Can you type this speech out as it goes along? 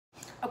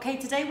Okay,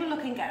 today we're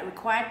looking at a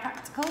required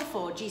practical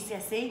for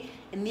GCSE.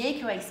 In the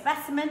AQA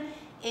specimen,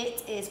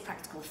 it is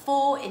practical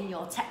 4. In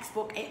your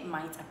textbook, it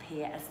might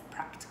appear as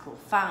practical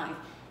 5.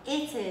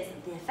 It is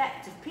the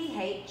effect of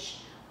pH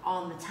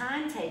on the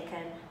time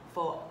taken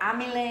for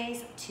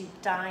amylase to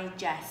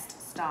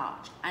digest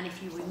starch. And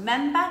if you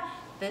remember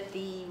that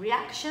the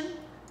reaction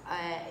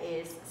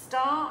is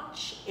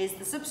starch is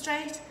the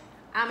substrate,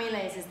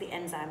 amylase is the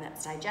enzyme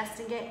that's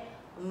digesting it,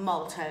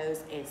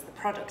 maltose is the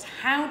product.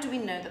 How do we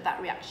know that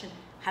that reaction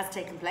has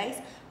taken place?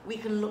 We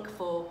can look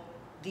for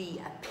the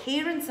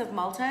appearance of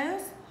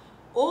maltose,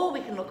 or we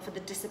can look for the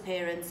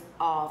disappearance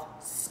of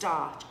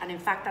starch. And in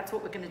fact, that's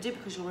what we're going to do,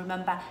 because you'll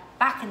remember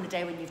back in the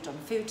day when you've done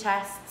food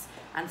tests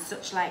and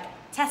such like,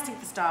 testing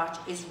for starch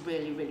is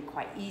really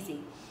quite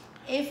easy.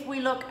 If we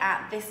look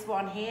at this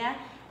one here,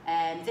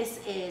 this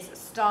is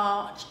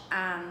starch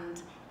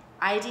and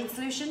iodine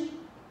solution,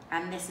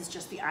 and this is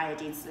just the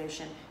iodine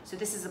solution. So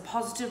this is a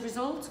positive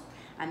result,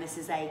 and this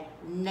is a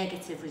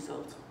negative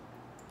result.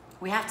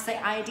 We have to say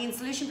iodine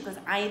solution because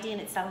iodine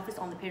itself is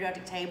on the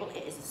periodic table.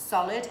 It is a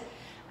solid,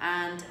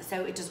 and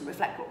so it doesn't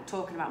reflect what we're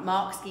talking about.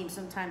 Mark schemes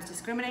sometimes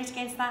discriminate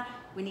against that.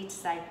 We need to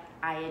say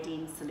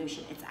iodine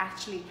solution. It's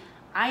actually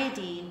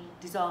iodine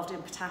dissolved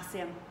in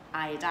potassium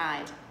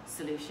iodide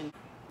solution.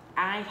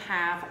 I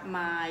have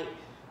my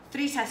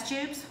 3 test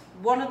tubes.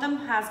 One of them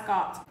has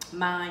got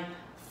my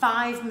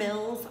 5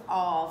 mils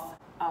of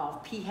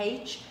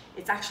pH.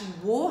 It's actually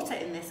water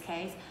in this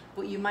case,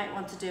 but you might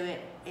want to do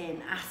it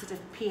in acid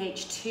of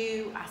pH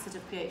 2, acid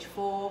of pH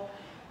 4,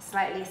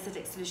 slightly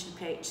acidic solution of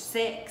pH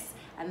 6,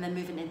 and then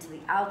moving into the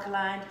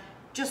alkaline.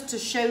 Just to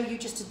show you,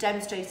 just to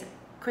demonstrate it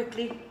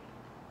quickly,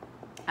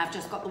 I've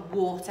just got the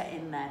water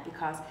in there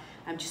because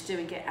I'm just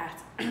doing it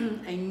at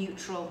a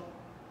neutral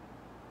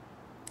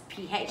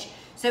pH.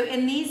 So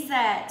in these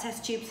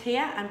test tubes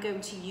here, I'm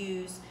going to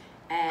use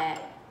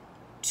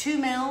 2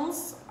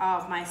 mils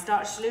of my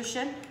starch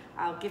solution.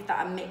 I'll give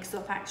that a mix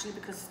up actually,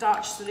 because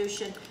starch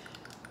solution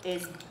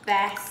is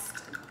best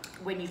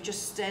when you've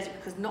just stirred it,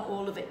 because not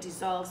all of it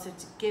dissolves. So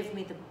to give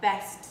me the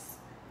best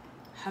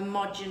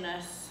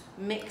homogeneous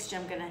mixture,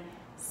 I'm going to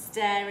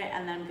stir it,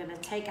 and then I'm going to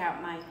take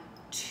out my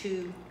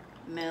 2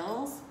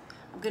 mils.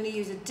 I'm going to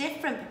use a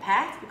different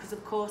pipette because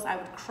of course I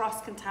would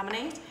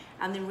cross-contaminate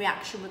and the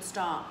reaction would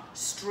start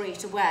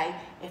straight away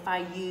if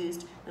I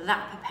used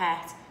that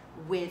pipette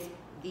with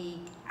the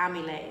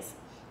amylase.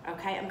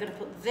 Okay, I'm going to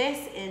put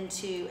this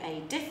into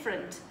a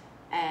different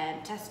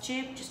test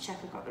tube. Just check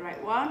I've got the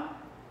right one.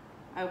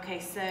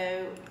 Okay,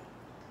 so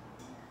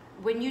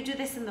when you do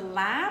this in the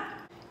lab,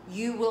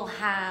 you will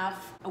have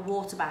a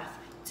water bath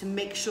to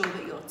make sure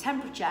that your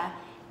temperature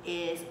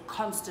is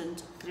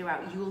constant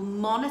throughout. You will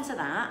monitor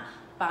that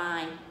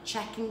by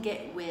checking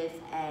it with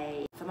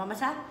a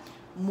thermometer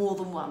more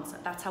than once.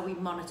 That's how we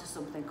monitor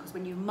something, because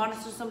when you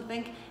monitor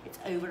something, it's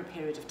over a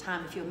period of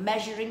time. If you're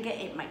measuring it,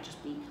 it might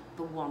just be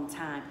the one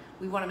time.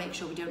 We want to make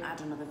sure we don't add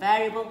another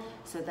variable,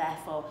 so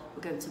therefore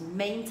we're going to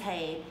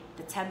maintain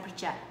the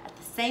temperature at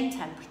the same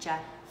temperature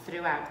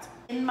throughout.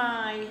 In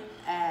my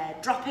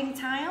dropping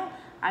tile,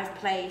 I've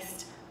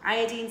placed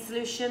iodine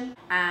solution,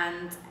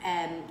 and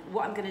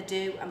what I'm going to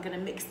do, I'm going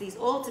to mix these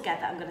all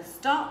together. I'm going to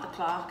start the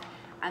clock,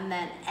 and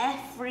then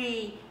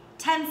every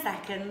 10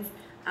 seconds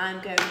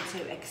I'm going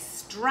to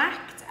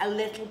extract a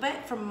little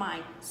bit from my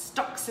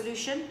stock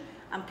solution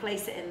and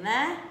place it in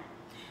there,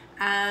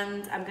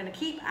 and I'm going to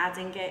keep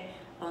adding it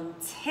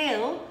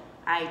until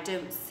I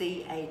don't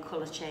see a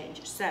colour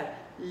change. So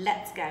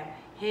let's go.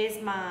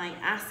 Here's my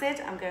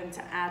acid. I'm going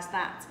to add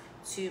that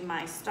to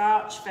my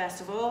starch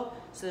first of all,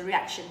 so the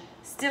reaction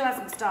still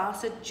hasn't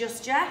started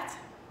just yet.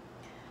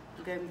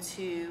 I'm going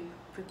to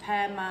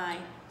prepare my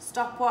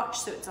stopwatch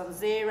so it's on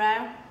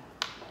 0,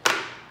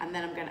 and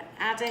then I'm going to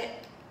add it.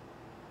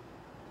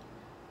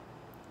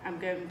 I'm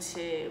going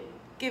to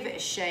give it a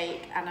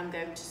shake, and I'm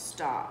going to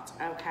start.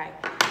 Okay,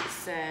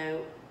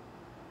 so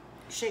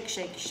shake,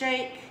 shake,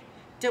 shake.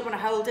 Don't want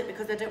to hold it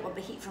because I don't want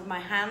the heat from my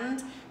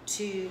hand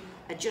to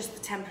adjust the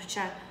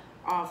temperature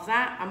of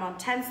that. I'm on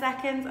 10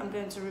 seconds. I'm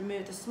going to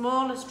remove the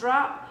smallest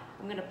drop.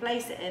 I'm going to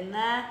place it in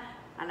there,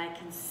 and I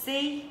can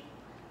see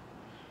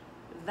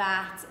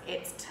that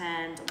it's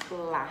turned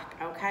black.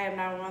 Okay, I'm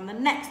now on the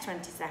next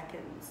 20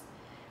 seconds.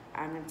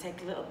 I'm going to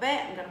take a little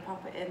bit. I'm going to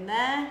pop it in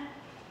there.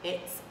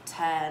 It's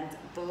turned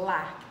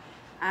black,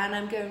 and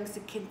I'm going to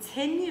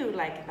continue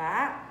like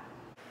that.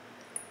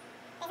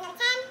 There's another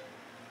 10.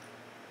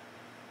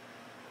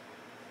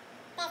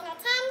 There's another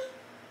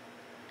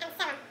 10. And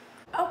so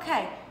on.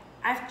 Okay,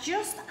 I've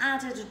just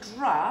added a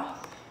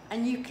drop,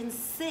 and you can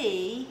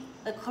see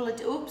the colour,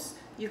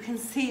 you can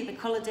see the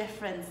colour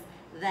difference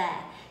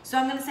there. So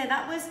I'm going to say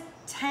that was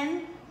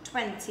 10,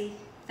 20,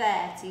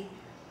 30,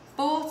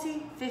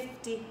 40,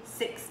 50,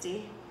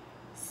 60,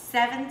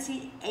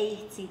 70,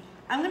 80.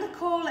 I'm going to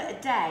call it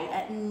a day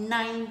at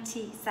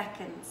 90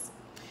 seconds.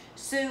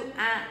 So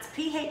at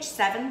pH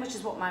 7, which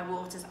is what my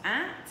water's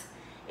at,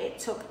 it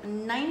took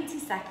 90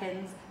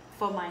 seconds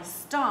for my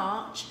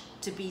starch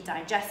to be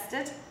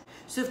digested.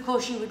 So of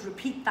course you would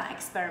repeat that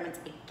experiment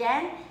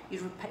again,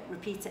 you'd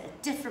repeat it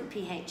at different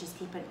pHs,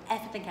 keeping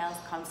everything else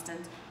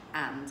constant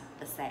and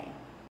the same.